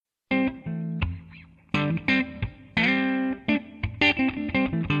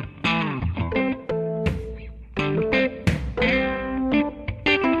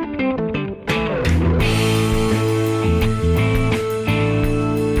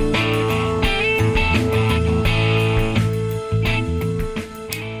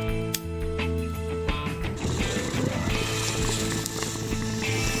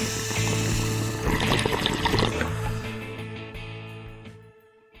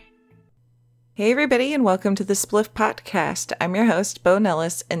Hey everybody, and welcome to the Spliff Podcast. I'm your host, Bo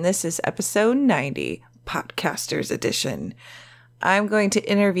Nellis, and this is episode 90, Potcasters edition. I'm going to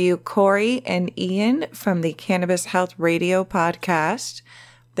interview Corey and Ian from the Cannabis Health Radio podcast.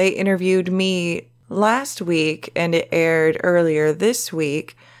 They interviewed me last week, and it aired earlier this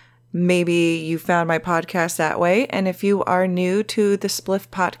week. Maybe you found my podcast that way, and if you are new to the Spliff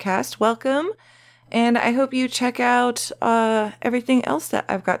Podcast, welcome. And I hope you check out everything else that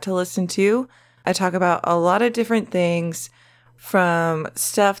I've got to listen to. I talk about a lot of different things, from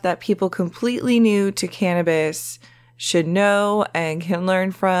stuff that people completely new to cannabis should know and can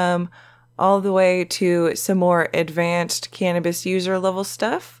learn from, all the way to some more advanced cannabis user level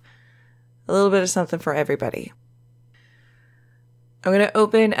stuff. A little bit of something for everybody. I'm going to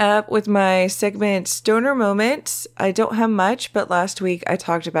open up with my segment Stoner Moments. I don't have much, but last week I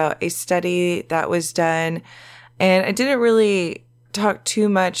talked about a study that was done, and I didn't really talk too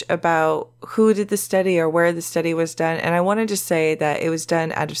much about who did the study or where the study was done. And I wanted to say that it was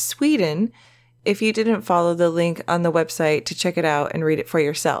done out of Sweden. If you didn't follow the link on the website to check it out and read it for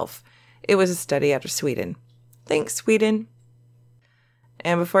yourself, it was a study out of Sweden. Thanks, Sweden.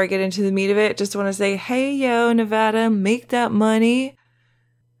 And before I get into the meat of it, just want to say, hey, yo, Nevada, make that money.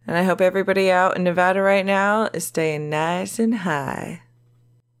 And I hope everybody out in Nevada right now is staying nice and high.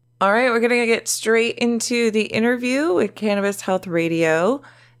 All right, we're going to get straight into the interview with Cannabis Health Radio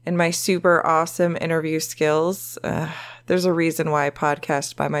and my super awesome interview skills. There's a reason why I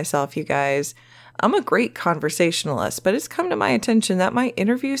podcast by myself, you guys. I'm a great conversationalist, but it's come to my attention that my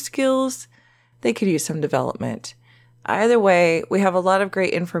interview skills, they could use some development. Either way, we have a lot of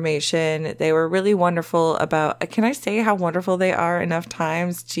great information. They were really wonderful about, can I say how wonderful they are enough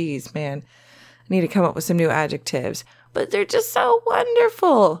times? Jeez, man, I need to come up with some new adjectives. But they're just so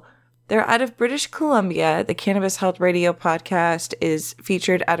wonderful. They're out of British Columbia. The Cannabis Health Radio podcast is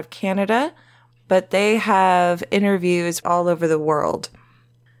featured out of Canada, but they have interviews all over the world.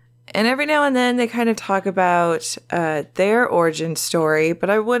 And every now and then they kind of talk about their origin story, but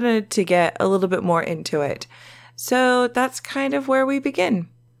I wanted to get a little bit more into it. So that's kind of where we begin.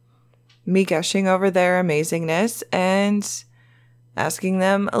 Me gushing over their amazingness and asking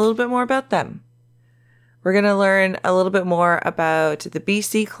them a little bit more about them. We're going to learn a little bit more about the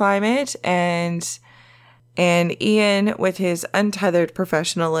BC climate, and Ian, with his untethered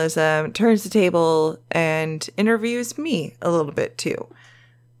professionalism, turns the table and interviews me a little bit too.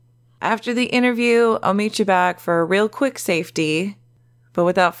 After the interview, I'll meet you back for a real quick safety. But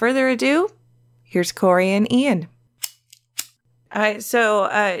without further ado, here's Corey and Ian. All right,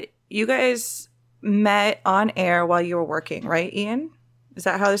 so you guys met on air while you were working, right, Ian? Is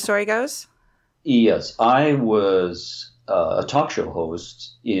that how the story goes? Yes, I was a talk show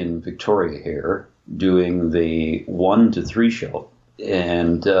host in Victoria here, doing the 1 to 3 show.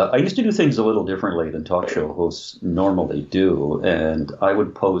 And I used to do things a little differently than talk show hosts normally do. And I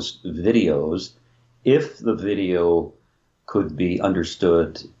would post videos if the video could be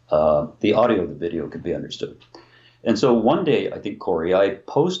understood, the audio of the video could be understood. And so one day, I think, Corey, I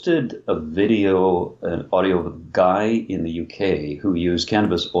posted a video, an audio of a guy in the UK who used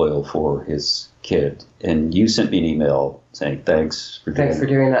cannabis oil for his kid. And you sent me an email saying, thanks for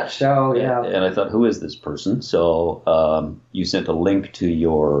doing that show. Yeah. And I thought, who is this person? So you sent a link to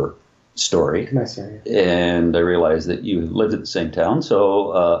your story. My story. And I realized that you lived in the same town.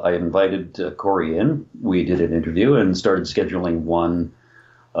 So I invited Corey in. We did an interview and started scheduling one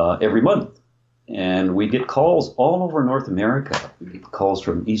every month. And we'd get calls all over North America. We'd get calls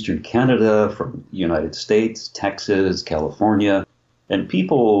from Eastern Canada, from the United States, Texas, California. And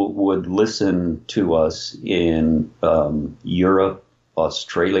people would listen to us in Europe,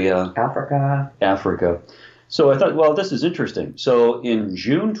 Australia, Africa. So I thought, well, this is interesting. So in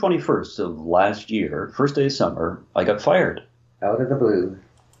June 21st of last year, first day of summer, I got fired. Out of the blue.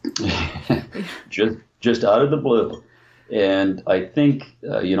 just out of the blue. And I think,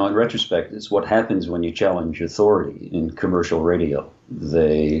 in retrospect, it's what happens when you challenge authority in commercial radio.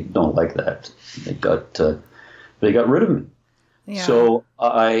 They don't like that. They got rid of me. Yeah. So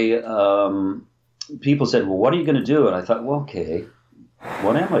people said, well, what are you going to do? And I thought, well, okay,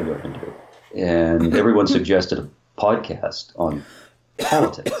 what am I going to do? And everyone suggested a podcast on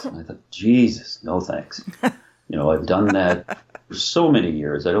politics. And I thought, Jesus, no thanks. I've done that for so many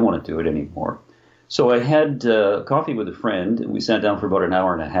years. I don't want to do it anymore. So I had coffee with a friend, and we sat down for about an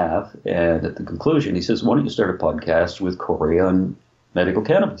hour and a half. And at the conclusion, he says, why don't you start a podcast with Corey on medical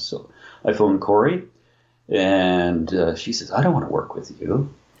cannabis? So I phoned Corey, and she says, I don't want to work with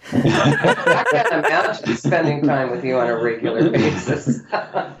you. I can't imagine spending time with you on a regular basis.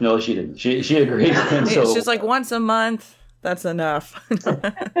 No, she didn't. She agreed. And so, she's like, once a month, that's enough.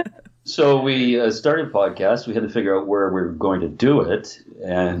 So we started a podcast. We had to figure out where we were going to do it,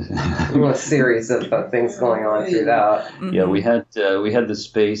 and A series of things going on through that. Mm-hmm. yeah, we had this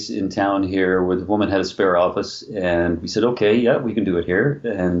space in town here where the woman had a spare office, and we said, okay, yeah, we can do it here.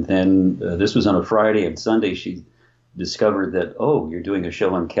 And then this was on a Friday, and Sunday she discovered that, oh, you're doing a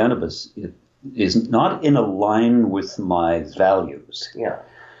show on cannabis. It is not in line with my values. Yeah.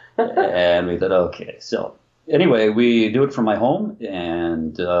 And we thought, okay, so. Anyway, we do it from my home,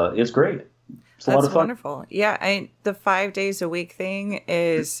 and it's great. It's a lot of fun. Wonderful. Yeah, the 5 days a week thing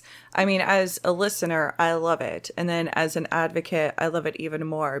is, I mean, as a listener, I love it. And then as an advocate, I love it even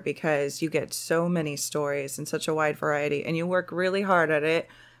more because you get so many stories and such a wide variety, and you work really hard at it,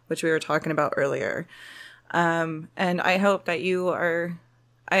 which we were talking about earlier. And I hope that you are,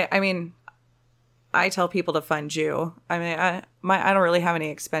 I mean, I tell people to fund you. I mean, I don't really have any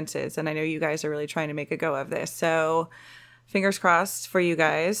expenses, and I know you guys are really trying to make a go of this. So, fingers crossed for you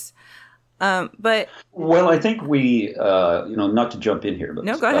guys. But I think we, not to jump in here, but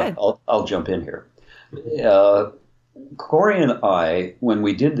no, go ahead. I'll jump in here. Corey and I, when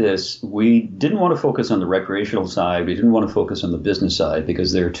we did this, we didn't want to focus on the recreational side. We didn't want to focus on the business side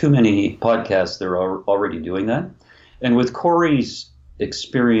because there are too many podcasts that are already doing that. And with Corey's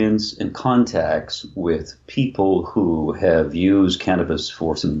experience and contacts with people who have used cannabis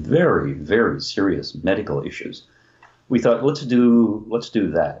for some very, very serious medical issues, we thought, let's do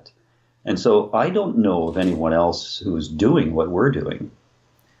that. And so I don't know of anyone else who's doing what we're doing.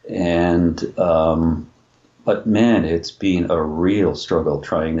 And but man, it's been a real struggle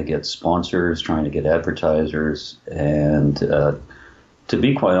trying to get sponsors, trying to get advertisers, and to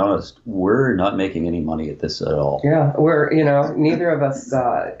be quite honest, we're not making any money at this at all. Yeah, neither of us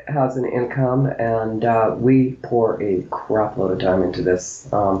has an income, and we pour a crap load of time into this.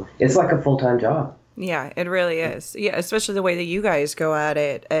 It's like a full-time job. Yeah, it really is. Yeah, especially the way that you guys go at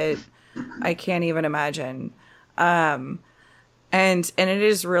it. I can't even imagine. And it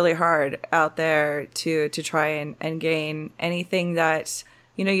is really hard out there to try and gain anything that,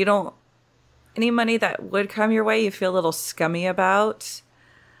 you don't, any money that would come your way, you feel a little scummy about.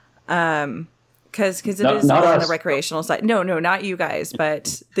 Because it is all on the recreational side. No, not you guys,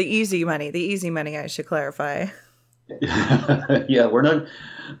 but the easy money, I should clarify. Yeah,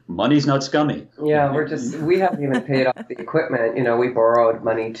 money's not scummy. Yeah, we haven't even paid off the equipment. We borrowed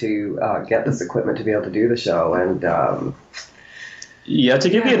money to get this equipment to be able to do the show. And to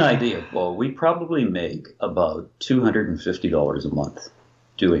give you an idea, well, we probably make about $250 a month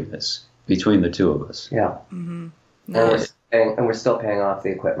doing this between the two of us. Yeah. Mm-hmm. Nice. And we're still paying off the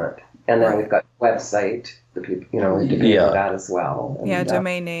equipment. And then we've got a website, the people, we have to pay for that as well. And,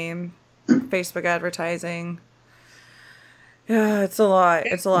 domain name, Facebook advertising. Yeah, it's a lot.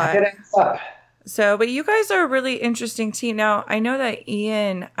 It's a lot. It adds up. So, but you guys are a really interesting team. Now, I know that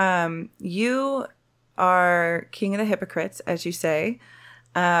Ian, you are king of the hypocrites, as you say,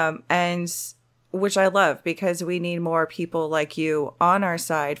 and which I love because we need more people like you on our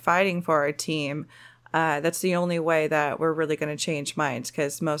side fighting for our team. That's the only way that we're really going to change minds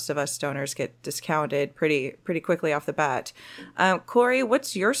because most of us stoners get discounted pretty quickly off the bat. Corey,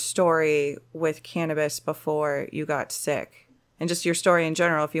 what's your story with cannabis before you got sick? And just your story in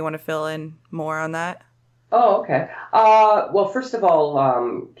general, if you want to fill in more on that. Oh, okay. Well, first of all,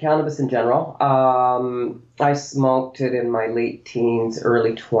 cannabis in general. I smoked it in my late teens,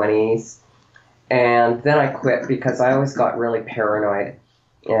 early 20s. And then I quit because I always got really paranoid.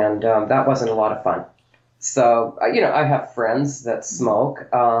 And that wasn't a lot of fun. So, I have friends that smoke,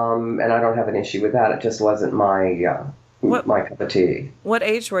 and I don't have an issue with that. It just wasn't my cup of tea. What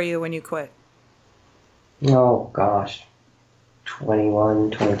age were you when you quit? Oh, gosh. 21,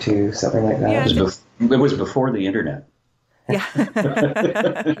 22, something like that. Yeah, it was before the internet.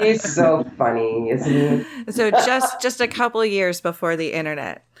 Yeah. He's so funny, isn't he? So just a couple of years before the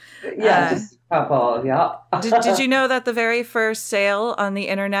internet. Yeah, just a couple, yeah. Did you know that the very first sale on the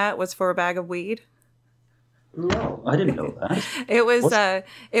internet was for a bag of weed? No, I didn't know that.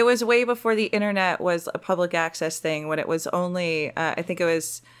 It was way before the internet was a public access thing. When it was only, I think it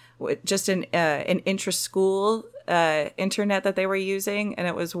was just an intra-school internet that they were using, and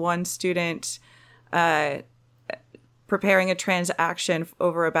it was one student preparing a transaction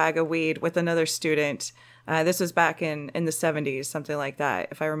over a bag of weed with another student. This was back in the 70s, something like that,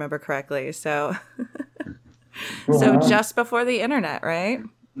 if I remember correctly. So, so just before the internet, right?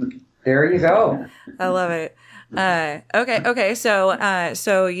 There you go. I love it. Okay.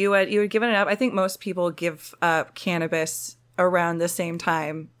 So you had given it up. I think most people give up cannabis around the same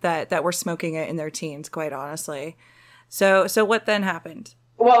time that were smoking it in their teens, quite honestly. So what then happened?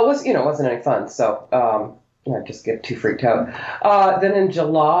 Well, it wasn't any fun. So I just get too freaked out. Then in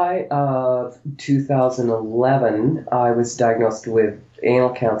July of 2011, I was diagnosed with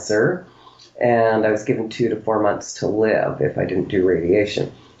anal cancer, and I was given 2 to 4 months to live if I didn't do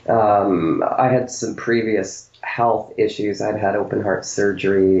radiation. I had some previous health issues. I'd had open heart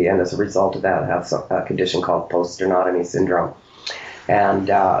surgery, and as a result of that, I have a condition called post-sternotomy syndrome. And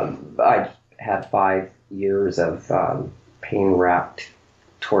I had 5 years of pain-racked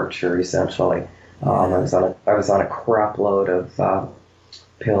torture, essentially. I was on a crap load of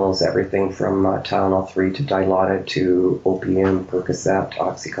pills, everything from Tylenol 3 to Dilaudid to opium, Percocet,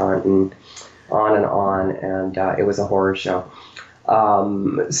 OxyContin, on, and it was a horror show.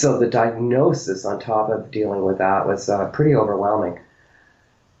 So the diagnosis on top of dealing with that was pretty overwhelming.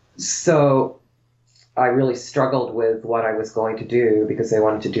 So I really struggled with what I was going to do because they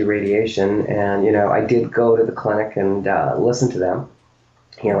wanted to do radiation, and I did go to the clinic and listen to them,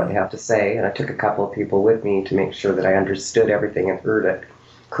 hear what they have to say, and I took a couple of people with me to make sure that I understood everything and heard it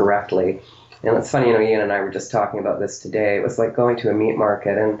correctly. And it's funny, Ian and I were just talking about this today. It was like going to a meat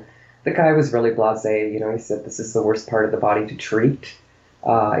market, and the guy was really blasé. He said, "This is the worst part of the body to treat.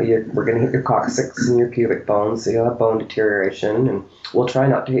 We're going to hit your coccyx and your pubic bones, so you'll have bone deterioration, and we'll try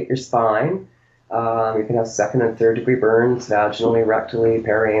not to hit your spine. You can have 2nd and 3rd degree burns, vaginally, rectally,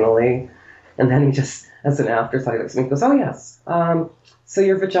 perianally." And then he just, as an afterthought, he looks at me and goes, "Oh, yes. So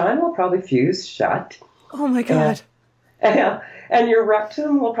your vagina will probably fuse shut." Oh, my God. And your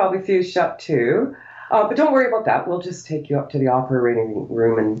rectum will probably fuse shut, too. But don't worry about that. We'll just take you up to the operating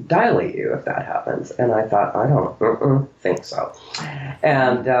room and dilate you if that happens. And I thought, I don't think so.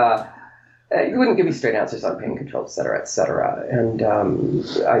 And you wouldn't give me straight answers on pain control, et cetera, et cetera. And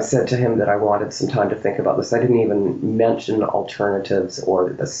I said to him that I wanted some time to think about this. I didn't even mention alternatives or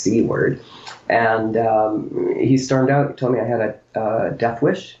the C word. And he stormed out. He told me I had a death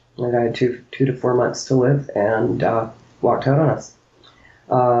wish, and I had 2 to 4 months to live, and walked out on us.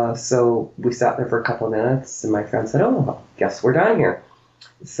 So we sat there for a couple of minutes, and my friend said, "Oh, guess we're dying here."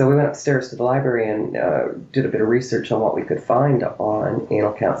 So we went upstairs to the library and did a bit of research on what we could find on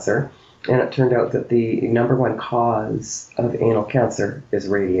anal cancer. And it turned out that the number 1 cause of anal cancer is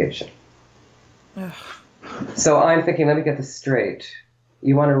radiation. Ugh. So I'm thinking, let me get this straight.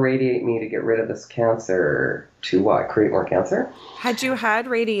 You want to radiate me to get rid of this cancer to what? Create more cancer? Had you had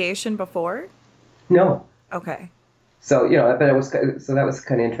radiation before? No. Okay. So, but that was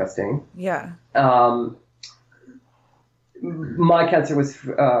kind of interesting. Yeah. My cancer was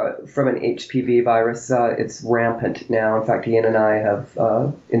from an HPV virus. It's rampant now. In fact, Ian and I have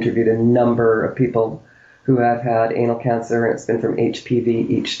interviewed a number of people who have had anal cancer, and it's been from HPV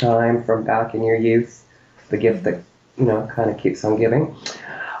each time from back in your youth, the gift that, kind of keeps on giving.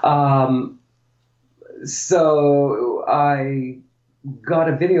 So I got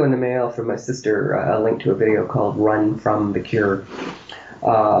a video in the mail from my sister, a link to a video called Run From the Cure.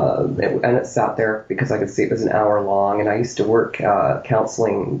 And it sat there because I could see it was an hour long, and I used to work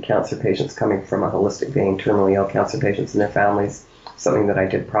counseling cancer patients coming from a holistic vein, terminally ill cancer patients and their families, something that I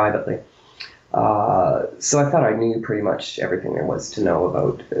did privately. So I thought I knew pretty much everything there was to know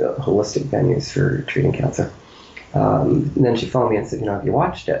about holistic venues for treating cancer. And then she phoned me and said, "Have you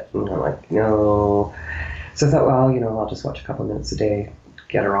watched it?" And I'm like, "No." So I thought, well, I'll just watch a couple of minutes a day,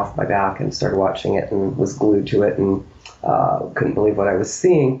 get her off my back, and started watching it and was glued to it and couldn't believe what I was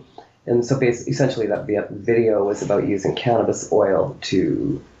seeing. And so essentially that video was about using cannabis oil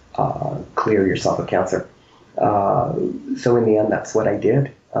to clear yourself of cancer. So in the end, that's what I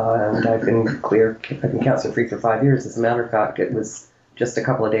did. And I've been cancer-free for 5 years. As a matter of fact, it was just a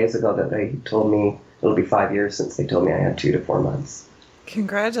couple of days ago that they told me it'll be 5 years since they told me I had 2 to 4 months.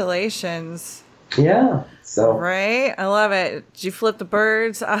 Congratulations. Yeah. So right, I love it. Did you flip the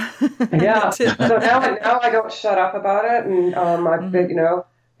birds? Yeah. So now I don't shut up about it, and I've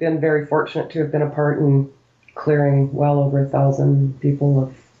been very fortunate to have been a part in clearing well over 1,000 people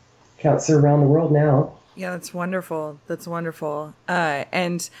of cancer around the world now. Yeah, that's wonderful. That's wonderful.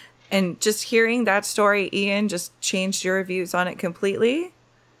 And just hearing that story, Ian, just changed your views on it completely?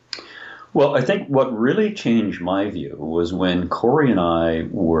 Well, I think what really changed my view was when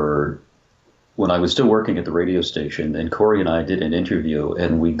I was still working at the radio station, and Corey and I did an interview,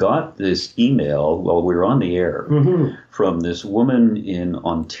 and we got this email while we were on the air from this woman in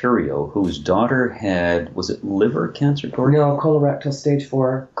Ontario whose daughter had, was it liver cancer, Corey? No, colorectal stage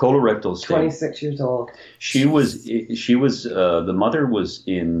 4. Colorectal stage. 26 years old. She was, the mother was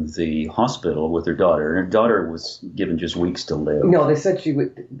in the hospital with her daughter, and her daughter was given just weeks to live. No, they said she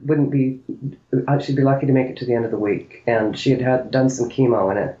she'd be lucky to make it to the end of the week, and she had done some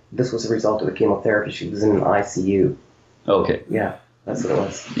chemo, and this was a result of the chemotherapy. She was in an ICU. Okay. Yeah, that's what it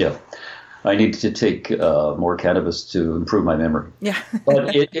was. Yeah. I need to take more cannabis to improve my memory. Yeah.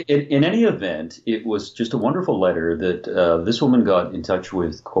 But in any event, it was just a wonderful letter that this woman got in touch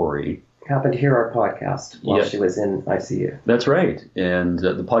with Corey. Happened to hear our podcast while she was in ICU. That's right. And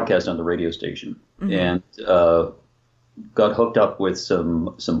the podcast on the radio station. Mm-hmm. And got hooked up with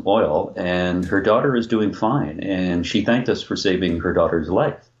some oil, and her daughter is doing fine. And she thanked us for saving her daughter's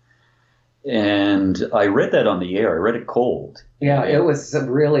life. And I read that on the air. I read it cold. Yeah, it was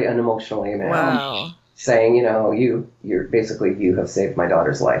really an emotional email. Wow. Saying, you're basically, you have saved my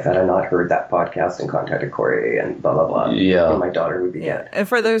daughter's life. Had I not heard that podcast and contacted Corey and blah, blah, blah, yeah. and my daughter would be dead. And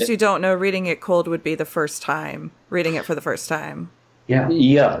for those who don't know, reading it cold would be the first time. Reading it for the first time. Yeah.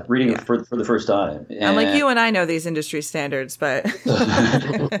 Yeah, reading it for the first time. And like you and I know these industry standards, but...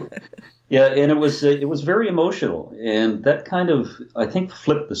 Yeah, and it was very emotional. And that kind of, I think,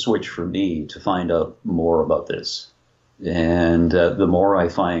 flipped the switch for me to find out more about this. And the more I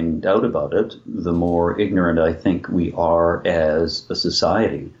find out about it, the more ignorant I think we are as a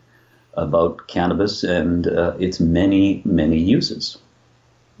society about cannabis and its many, many uses.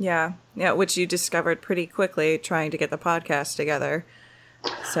 Yeah, which you discovered pretty quickly trying to get the podcast together.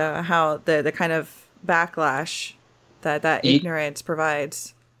 So how the kind of backlash that ignorance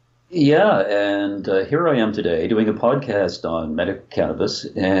provides. Yeah, and here I am today doing a podcast on medical cannabis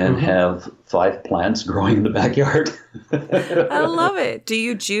and have 5 plants growing in the backyard. I love it. Do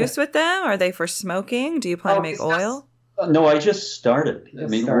you juice with them? Are they for smoking? Do you plan to make oil? No, I just started.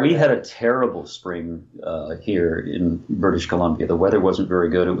 We had a terrible spring here in British Columbia. The weather wasn't very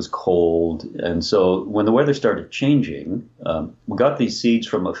good. It was cold. And so when the weather started changing, we got these seeds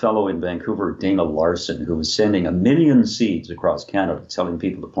from a fellow in Vancouver, Dana Larson, who was sending 1 million seeds across Canada, telling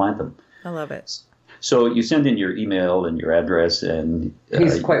people to plant them. I love it. So you send in your email and your address. And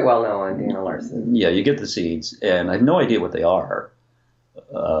he's quite well known, Dana Larson. Yeah, you get the seeds. And I have no idea what they are.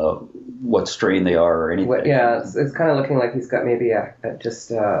 What strain they are or anything. It's kind of looking like he's got maybe a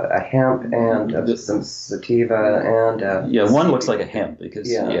hemp and some sativa and one looks like a hemp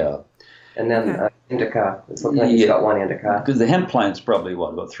because and then indica. It's looking like he's got one indica because the hemp plant's probably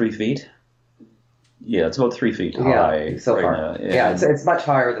about 3 feet. Yeah, it's about 3 feet high so right far. now. It's much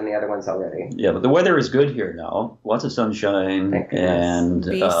higher than the other ones already. Yeah, but the weather is good here now. Lots of sunshine and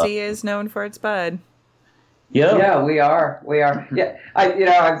BC is known for its bud. Yeah, we are. Yeah,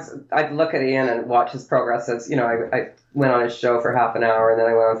 I'd look at Ian and watch his progress as I went on his show for half an hour, and then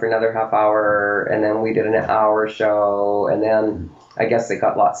I went on for another half hour, and then we did an hour show, and then I guess they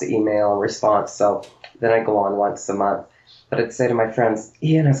got lots of email response. So then I go on once a month. But I'd say to my friends,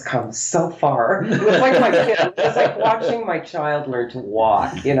 Ian has come so far. It was like my kid. It's like watching my child learn to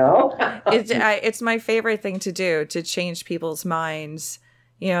walk. It's my favorite thing to do, to change people's minds.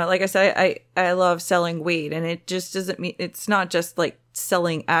 Like I said, I love selling weed, and it just doesn't mean it's not just like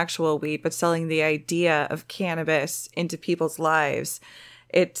selling actual weed, but selling the idea of cannabis into people's lives.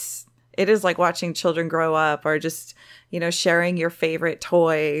 It is like watching children grow up, or just, sharing your favorite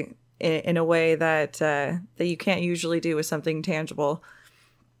toy in a way that you can't usually do with something tangible.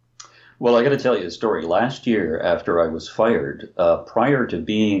 Well, I got to tell you a story. Last year, after I was fired, prior to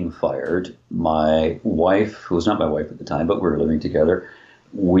being fired, my wife, who was not my wife at the time, but we were living together,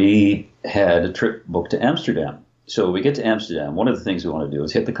 we had a trip booked to Amsterdam. So we get to Amsterdam. One of the things we want to do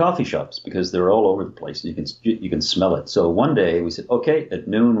is hit the coffee shops because they're all over the place. You can smell it. So one day we said, okay, at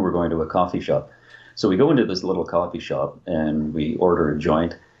noon we're going to a coffee shop. So we go into this little coffee shop and we order a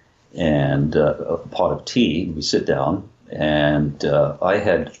joint and a pot of tea. We sit down, and I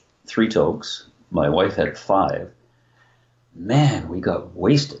had 3 tokes. My wife had 5. Man, we got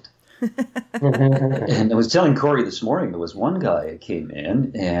wasted. And I was telling Corey this morning, there was one guy who came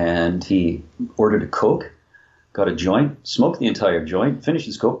in and he ordered a Coke, got a joint, smoked the entire joint, finished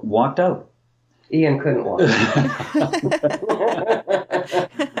his Coke, walked out. Ian couldn't walk.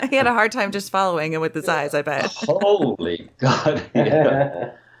 He had a hard time just following him with his eyes, I bet. Holy God.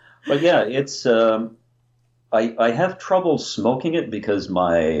 Yeah. But yeah, it's I have trouble smoking it because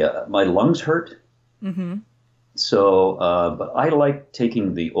my lungs hurt. Mm-hmm. So, but I like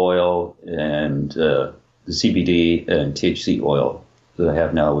taking the oil and the CBD and THC oil that I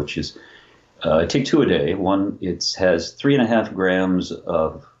have now, which is I take 2 a day. One, it has 3.5 grams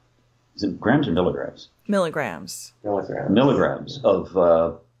of, is it grams or milligrams? Milligrams of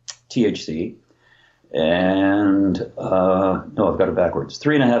THC, and no, I've got it backwards.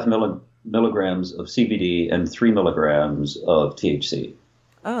 3.5 milligrams of CBD and 3 milligrams of THC.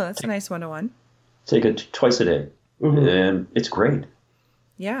 Oh, that's a nice 1-to-1. Take it twice a day, and it's great.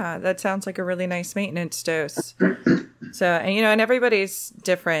 Yeah, that sounds like a really nice maintenance dose. So, and and everybody's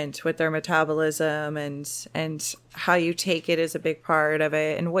different with their metabolism, and how you take it is a big part of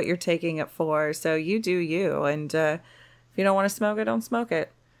it, and what you're taking it for. So you do you, and if you don't want to smoke it, don't smoke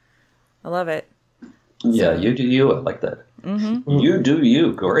it. I love it. Yeah, you do you. I like that. Mm-hmm. You do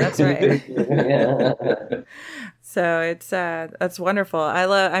you, Corey. That's right. So it's that's wonderful.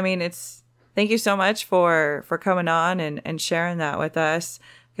 I mean, thank you so much for coming on and sharing that with us,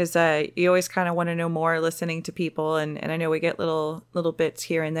 because you always kind of want to know more listening to people, and I know we get little bits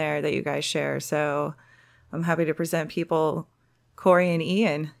here and there that you guys share. So I'm happy to present people Corey and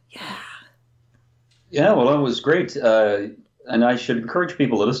Ian. Yeah. Yeah, well, that was great. And I should encourage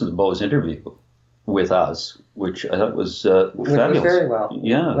people to listen to Bo's interview with us, which I thought was fabulous. Went very well.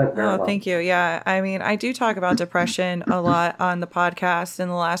 Yeah. Well. Thank you. Yeah. I mean, I do talk about depression a lot on the podcast. In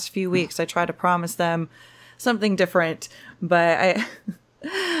the last few weeks, I try to promise them something different, but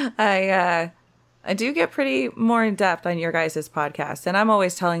I do get pretty more in depth on your guys' podcast, and I'm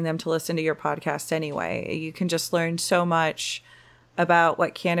always telling them to listen to your podcast anyway. You can just learn so much about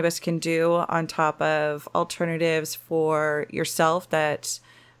what cannabis can do on top of alternatives for yourself that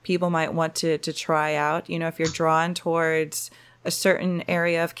people might want to try out. If you're drawn towards a certain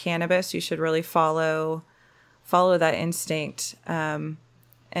area of cannabis, you should really follow that instinct. And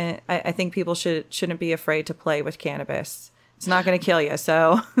I think people shouldn't be afraid to play with cannabis. It's not going to kill you.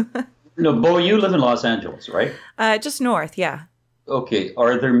 So, No, Bo, you live in Los Angeles, right? Just north, yeah. Okay.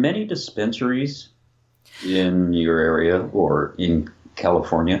 Are there many dispensaries in your area or in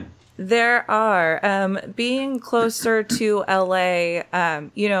California? There are. Being closer to LA,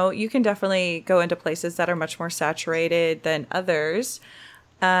 you can definitely go into places that are much more saturated than others.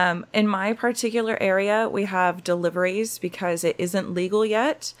 In my particular area, we have deliveries because it isn't legal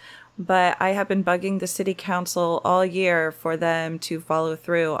yet. But I have been bugging the city council all year for them to follow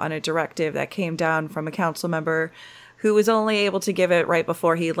through on a directive that came down from a council member who was only able to give it right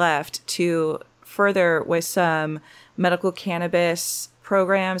before he left, to further with some medical cannabis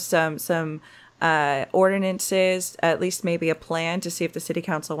programs, some ordinances, at least maybe a plan to see if the city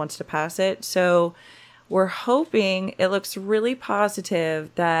council wants to pass it. So we're hoping, it looks really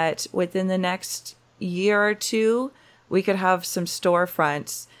positive, that within the next year or two, we could have some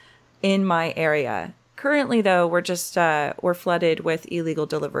storefronts in my area. Currently, though, we're flooded with illegal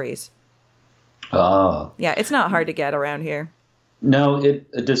deliveries. Yeah, it's not hard to get around here. Now,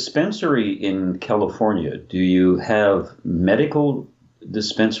 a dispensary in California, do you have medical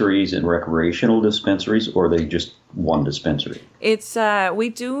dispensaries and recreational dispensaries, or are they just one dispensary? It's we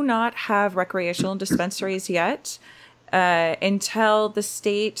do not have recreational dispensaries yet. Until the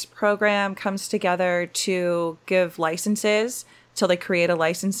state program comes together to give licenses, till they create a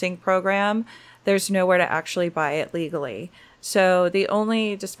licensing program, there's nowhere to actually buy it legally. So the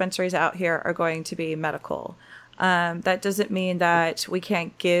only dispensaries out here are going to be medical. That doesn't mean that we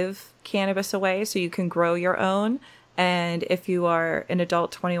can't give cannabis away, so you can grow your own. And if you are an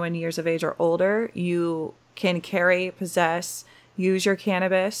adult 21 years of age or older, you can carry, possess, use your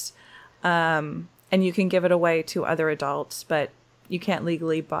cannabis, and you can give it away to other adults, but you can't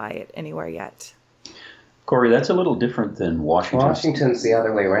legally buy it anywhere yet. Corey, that's a little different than Washington. Washington's the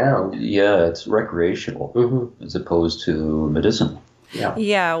other way around. Yeah, it's recreational as opposed to medicinal.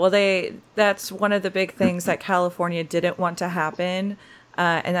 Yeah, well, that's one of the big things that California didn't want to happen,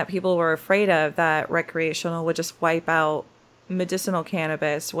 and that people were afraid of, that recreational would just wipe out medicinal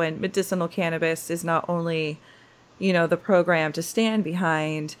cannabis, when medicinal cannabis is not only, the program to stand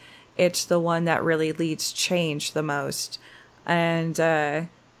behind, it's the one that really leads change the most. And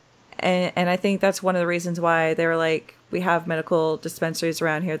I think that's one of the reasons why they were like, we have medical dispensaries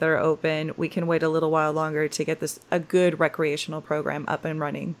around here that are open. We can wait a little while longer to get a good recreational program up and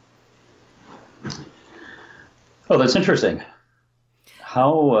running. Oh, that's interesting.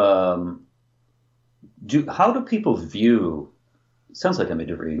 How do people view? It sounds like I'm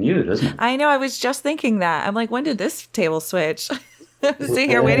interviewing you, doesn't it? I know. I was just thinking that. I'm like, when did this table switch? I'm sitting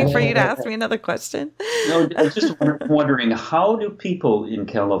here waiting for you to ask me another question. No, I was just wondering, how do people in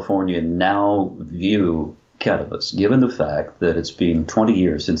California now view cannabis, given the fact that it's been 20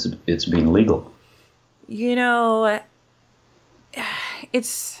 years since it's been legal?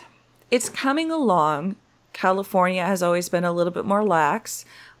 It's coming along. California has always been a little bit more lax,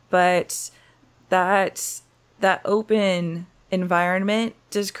 but that open environment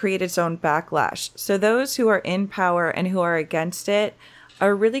does create its own backlash. So those who are in power and who are against it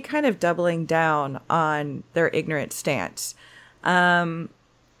are really kind of doubling down on their ignorant stance.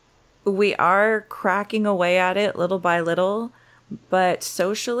 We are cracking away at it little by little, but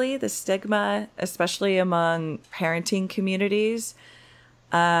socially, the stigma, especially among parenting communities,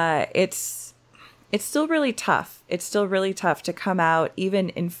 it's still really tough. It's still really tough to come out even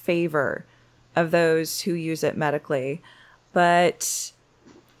in favor of those who use it medically. But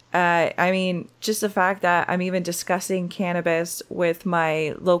I mean, just the fact that I'm even discussing cannabis with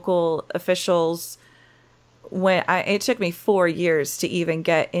my local officials it took me 4 years to even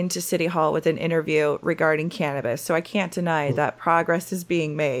get into City Hall with an interview regarding cannabis. So I can't deny that progress is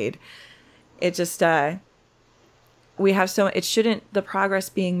being made. It just, the progress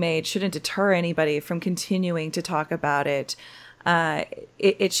being made shouldn't deter anybody from continuing to talk about it.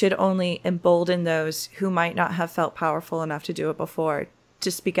 It should only embolden those who might not have felt powerful enough to do it before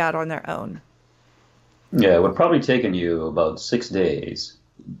to speak out on their own. Yeah, it would probably taken you about 6 days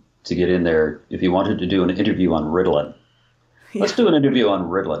to get in there if you wanted to do an interview on Ritalin. Let's do an interview on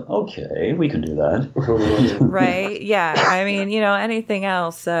Ritalin. Okay, we can do that. Right? Yeah. I mean, anything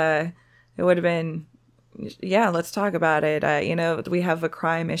else, it would have been, yeah, let's talk about it. We have a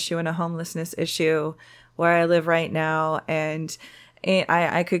crime issue and a homelessness issue where I live right now, and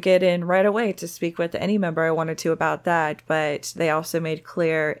I could get in right away to speak with any member I wanted to about that, but they also made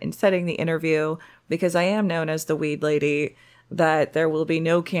clear in setting the interview, because I am known as the weed lady, that there will be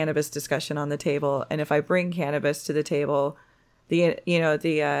no cannabis discussion on the table, and if I bring cannabis to the table, the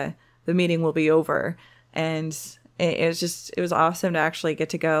meeting will be over. And it was awesome to actually get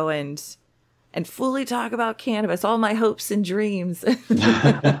to go and fully talk about cannabis, all my hopes and dreams.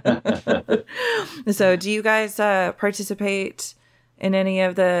 So do you guys participate in any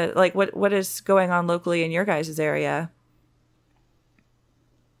of the, like, what is going on locally in your guys' area?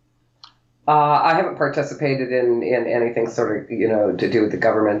 I haven't participated in anything sort of, to do with the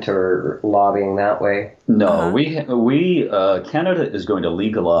government or lobbying that way. No, we Canada is going to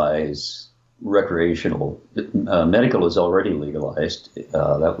legalize recreational. Medical is already legalized.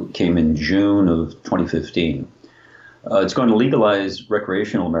 That came in June of 2015. It's going to legalize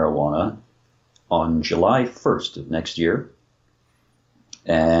recreational marijuana on July 1st of next year.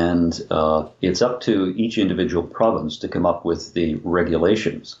 And it's up to each individual province to come up with the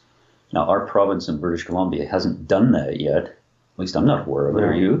regulations. Now, our province in British Columbia hasn't done that yet. At least I'm not aware of it.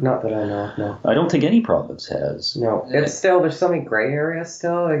 Are you? Not that I know of, no. I don't think any province has. No, it's still, there's so many gray areas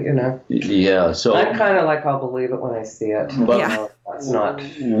still, Yeah, so... I'm kind of like, I'll believe it when I see it. But yeah. That's not...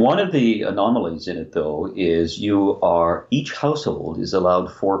 One of the anomalies in it, though, is each household is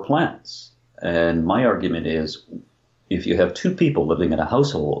allowed 4 plants. And my argument is, if you have 2 people living in a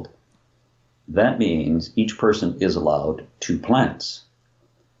household, that means each person is allowed 2 plants.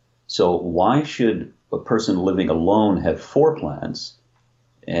 So why should a person living alone have 4 plants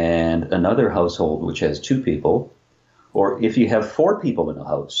and another household which has 2 people? Or if you have 4 people in a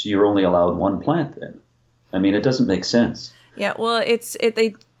house, you're only allowed 1 plant then. I mean, it doesn't make sense. Yeah, well,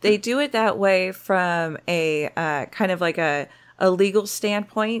 they do it that way from a kind of like a legal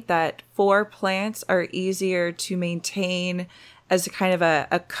standpoint, that 4 plants are easier to maintain as a kind of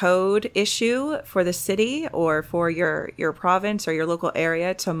a code issue for the city or for your province or your local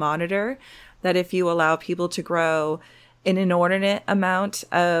area to monitor. That if you allow people to grow an inordinate amount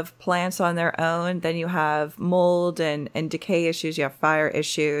of plants on their own, then you have mold and decay issues, you have fire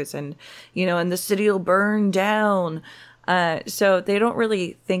issues, and the city will burn down. So they don't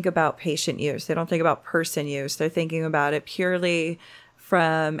really think about patient use. They don't think about person use. They're thinking about it purely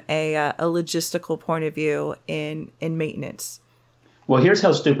from a logistical point of view in maintenance. Well, here's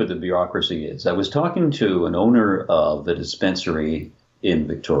how stupid the bureaucracy is. I was talking to an owner of a dispensary in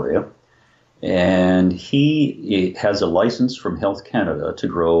Victoria, and he has a license from Health Canada to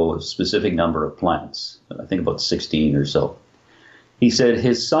grow a specific number of plants, I think about 16 or so. He said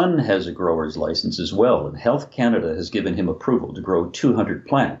his son has a grower's license as well, and Health Canada has given him approval to grow 200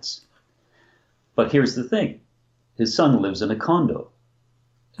 plants. But here's the thing. His son lives in a condo.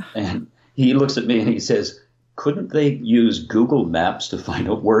 And he looks at me and he says, couldn't they use Google Maps to find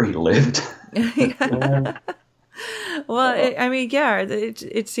out where he lived? Well,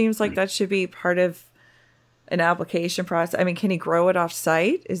 it seems like that should be part of an application process. I mean, can he grow it off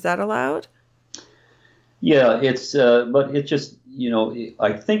site? Is that allowed? Yeah, but it just,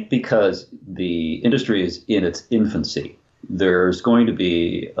 I think because the industry is in its infancy, there's going to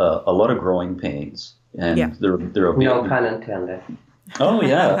be a lot of growing pains. And there will be... No pun intended. Oh,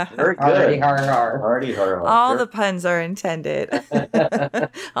 yeah. Very good. Hardy har. All the puns are intended.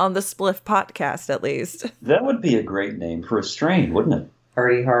 On the Spliff podcast, at least. That would be a great name for a strain, wouldn't it?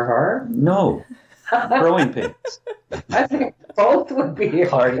 Hardy har. No. Growing pains. I think both would be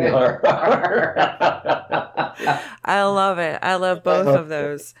Hardy har. I love it. I love both of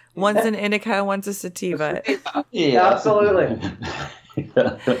those. One's an indica, one's a sativa. Yeah, absolutely.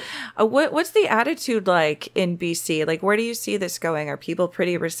 What's the attitude like in BC? Like, where do you see this going? Are people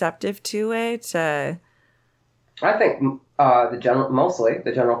pretty receptive to it? I think mostly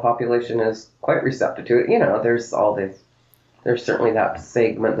the general population is quite receptive to it. There's certainly that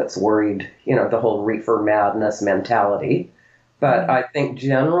segment that's worried, the whole reefer madness mentality. But I think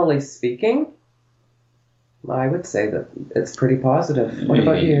generally speaking, I would say that it's pretty positive. What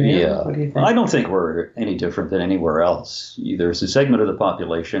about you? Yeah. What do you think? I don't think we're any different than anywhere else. There's a segment of the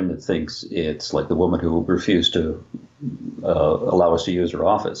population that thinks it's like the woman who refused to allow us to use her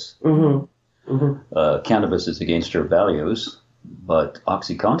office. Mm-hmm. Mm-hmm. Cannabis is against her values, but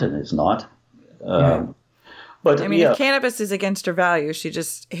OxyContin is not. But I mean, if cannabis is against her values, she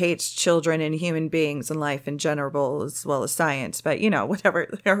just hates children and human beings and life in general, as well as science. But, whatever,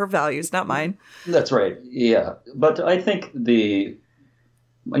 her values, not mine. That's right. Yeah. But I think you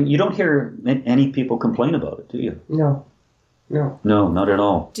don't hear any people complain about it, do you? No, not at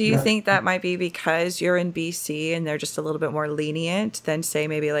all. Do you think that might be because you're in BC and they're just a little bit more lenient than, say,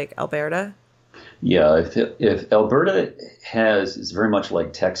 maybe like Alberta? Yeah. If Alberta is very much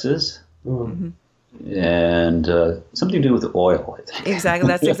like Texas. Mm-hmm. And something to do with oil, I think. Exactly.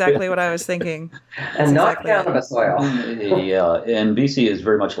 That's exactly what I was thinking. And not cannabis oil. Yeah. And BC is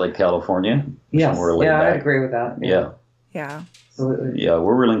very much like California. Yes. Yeah, I'd agree with that. Yeah. Yeah. Absolutely. Yeah,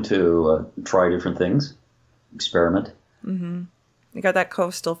 we're willing to try different things, experiment. Mm-hmm. You got that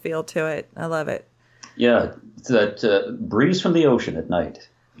coastal feel to it. I love it. Yeah. It's that breeze from the ocean at night.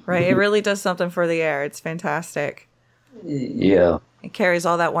 Right. It really does something for the air. It's fantastic. Yeah. It carries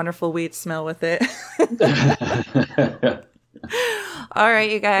all that wonderful weed smell with it. All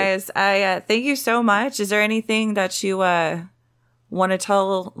right, you guys. I thank you so much. Is there anything that you want to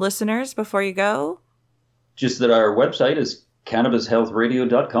tell listeners before you go? Just that our website is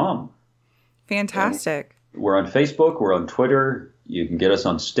cannabishealthradio.com. Fantastic. And we're on Facebook. We're on Twitter. You can get us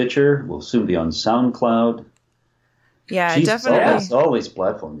on Stitcher. We'll soon be on SoundCloud. Yeah, Jesus, definitely. All these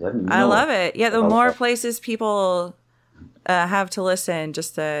platforms. I love it. Yeah, the more places people have to listen,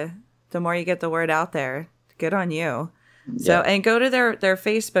 just the more you get the word out there. Good on you. So, and go to their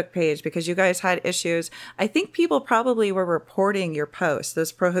Facebook page, because you guys had issues. I think people probably were reporting your posts,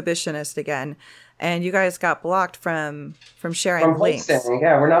 those prohibitionists again, and you guys got blocked from sharing links.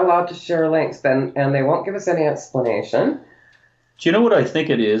 Yeah, we're not allowed to share links, and they won't give us any explanation. Do you know what I think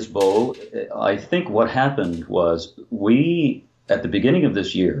it is, Bo? I think what happened was at the beginning of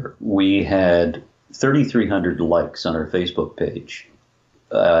this year, we had 3,300 likes on our Facebook page.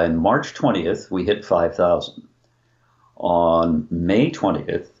 On March 20th, we hit 5,000. On May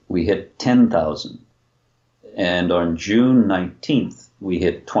 20th, we hit 10,000. And on June 19th, we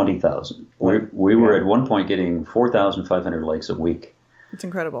hit 20,000. We were at one point getting 4,500 likes a week. It's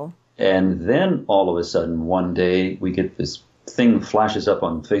incredible. And then all of a sudden, one day, we get this thing flashes up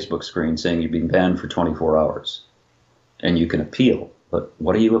on Facebook screen saying you're being banned for 24 hours. And you can appeal. But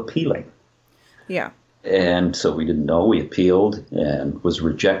what are you appealing? Yeah. And so we didn't know. We appealed and was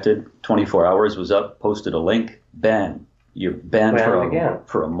rejected. 24 hours was up, posted a link, ban. You're banned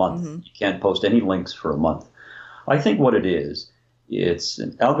for a month. Mm-hmm. You can't post any links for a month. I think what it is, it's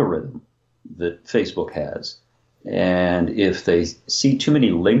an algorithm that Facebook has. And if they see too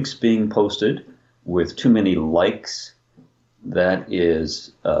many links being posted with too many likes, that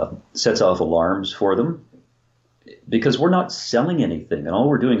is sets off alarms for them. Because we're not selling anything, and all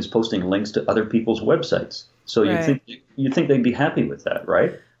we're doing is posting links to other people's websites. So right. you think they'd be happy with that,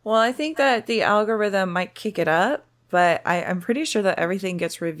 right? Well, I think that the algorithm might kick it up, but I'm pretty sure that everything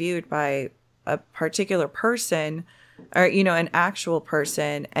gets reviewed by a particular person, or an actual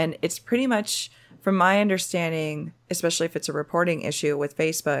person, and it's pretty much, from my understanding, especially if it's a reporting issue with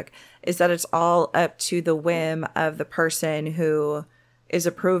Facebook, is that it's all up to the whim of the person who is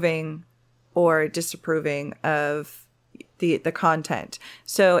approving or disapproving of the content.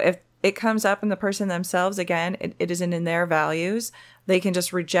 So if it comes up and the person themselves, again, it isn't in their values, they can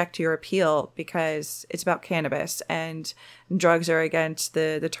just reject your appeal because it's about cannabis and drugs are against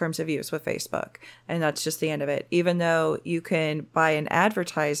the terms of use with Facebook. And that's just the end of it. Even though you can buy an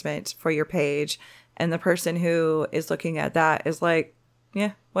advertisement for your page and the person who is looking at that is like,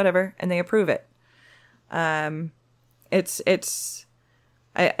 yeah, whatever. And they approve it.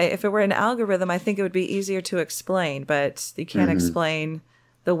 If it were an algorithm, I think it would be easier to explain, but you can't explain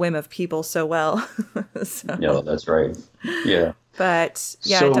the whim of people so well. So. Yeah, that's right. Yeah. But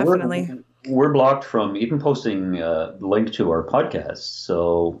yeah, so definitely. We're blocked from even posting the link to our podcast.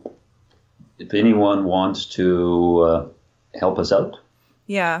 So if anyone wants to help us out.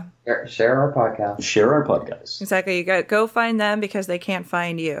 Yeah. Share our podcast. Share our podcast. Exactly. You go find them because they can't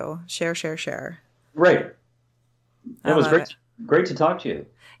find you. Share. Right. That was great. Great to talk to you.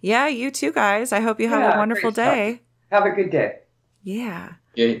 Yeah, you too, guys. I hope you have a wonderful day. Have a good day. Yeah.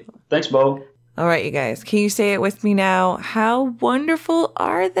 Okay. Thanks, Bo. All right, you guys. Can you say it with me now? How wonderful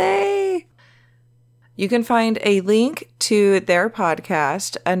are they? You can find a link to their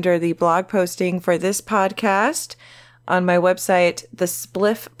podcast under the blog posting for this podcast on my website,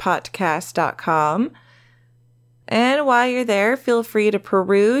 thespliffpodcast.com. And while you're there, feel free to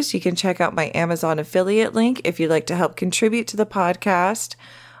peruse. You can check out my Amazon affiliate link if you'd like to help contribute to the podcast.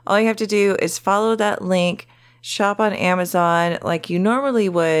 All you have to do is follow that link, shop on Amazon like you normally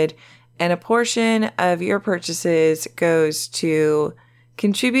would, and a portion of your purchases goes to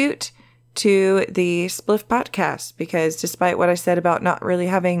contribute to the Spliff Podcast, because despite what I said about not really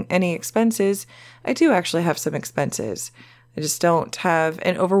having any expenses, I do actually have some expenses. I just don't have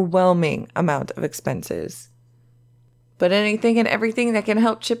an overwhelming amount of expenses. But anything and everything that can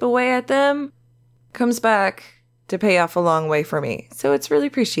help chip away at them comes back to pay off a long way for me. So it's really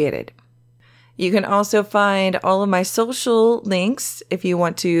appreciated. You can also find all of my social links if you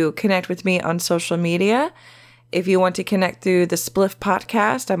want to connect with me on social media. If you want to connect through the Spliff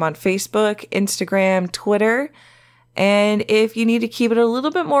Podcast, I'm on Facebook, Instagram, Twitter. And if you need to keep it a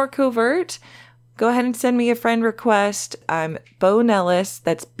little bit more covert, go ahead and send me a friend request. I'm Bo Nellis.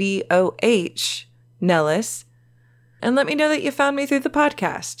 That's B-O-H Nellis. And let me know that you found me through the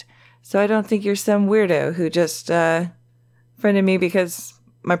podcast, so I don't think you're some weirdo who just friended me because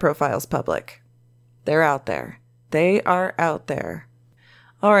my profile's public. They're out there. They are out there.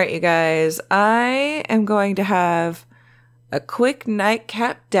 All right, you guys. I am going to have a quick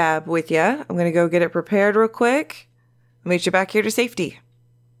nightcap dab with you. I'm going to go get it prepared real quick. I'll meet you back here to safety.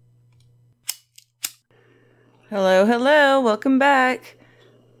 Hello, hello. Welcome back.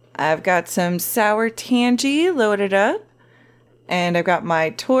 I've got some sour tangy loaded up, and I've got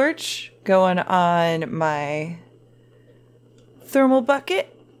my torch going on my thermal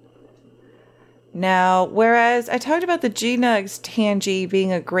bucket. Now, whereas I talked about the G-Nugs tangy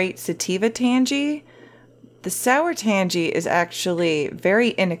being a great sativa tangy, the sour tangy is actually very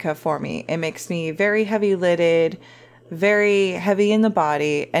indica for me. It makes me very heavy-lidded, very heavy in the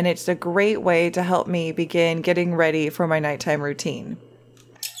body, and it's a great way to help me begin getting ready for my nighttime routine.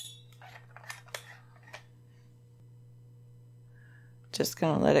 Just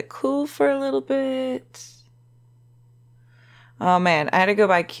gonna let it cool for a little bit. Oh man, I had to go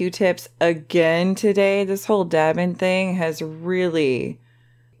buy Q-tips again today. This whole dabbing thing has really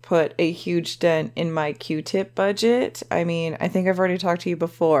put a huge dent in my Q-tip budget. I mean, I think I've already talked to you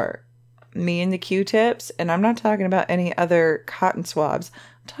before. Me and the Q-tips, and I'm not talking about any other cotton swabs.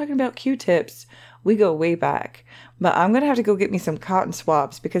 I'm talking about Q-tips. We go way back. But I'm going to have to go get me some cotton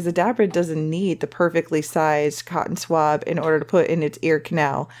swabs because the dabber doesn't need the perfectly sized cotton swab in order to put in its ear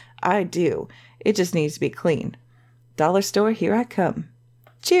canal. I do. It just needs to be clean. Dollar store, here I come.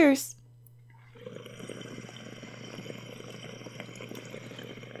 Cheers.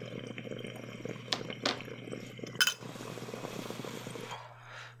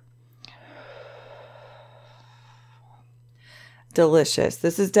 Delicious.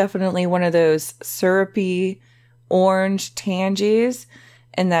 This is definitely one of those syrupy orange tangies,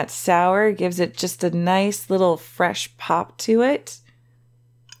 and that sour gives it just a nice little fresh pop to it.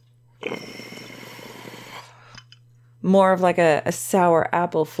 More of like a sour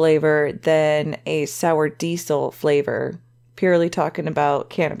apple flavor than a sour diesel flavor. Purely talking about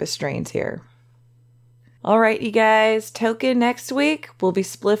cannabis strains here. All right, you guys. Token next week. We'll be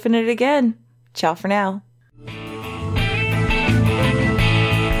spliffing it again. Ciao for now.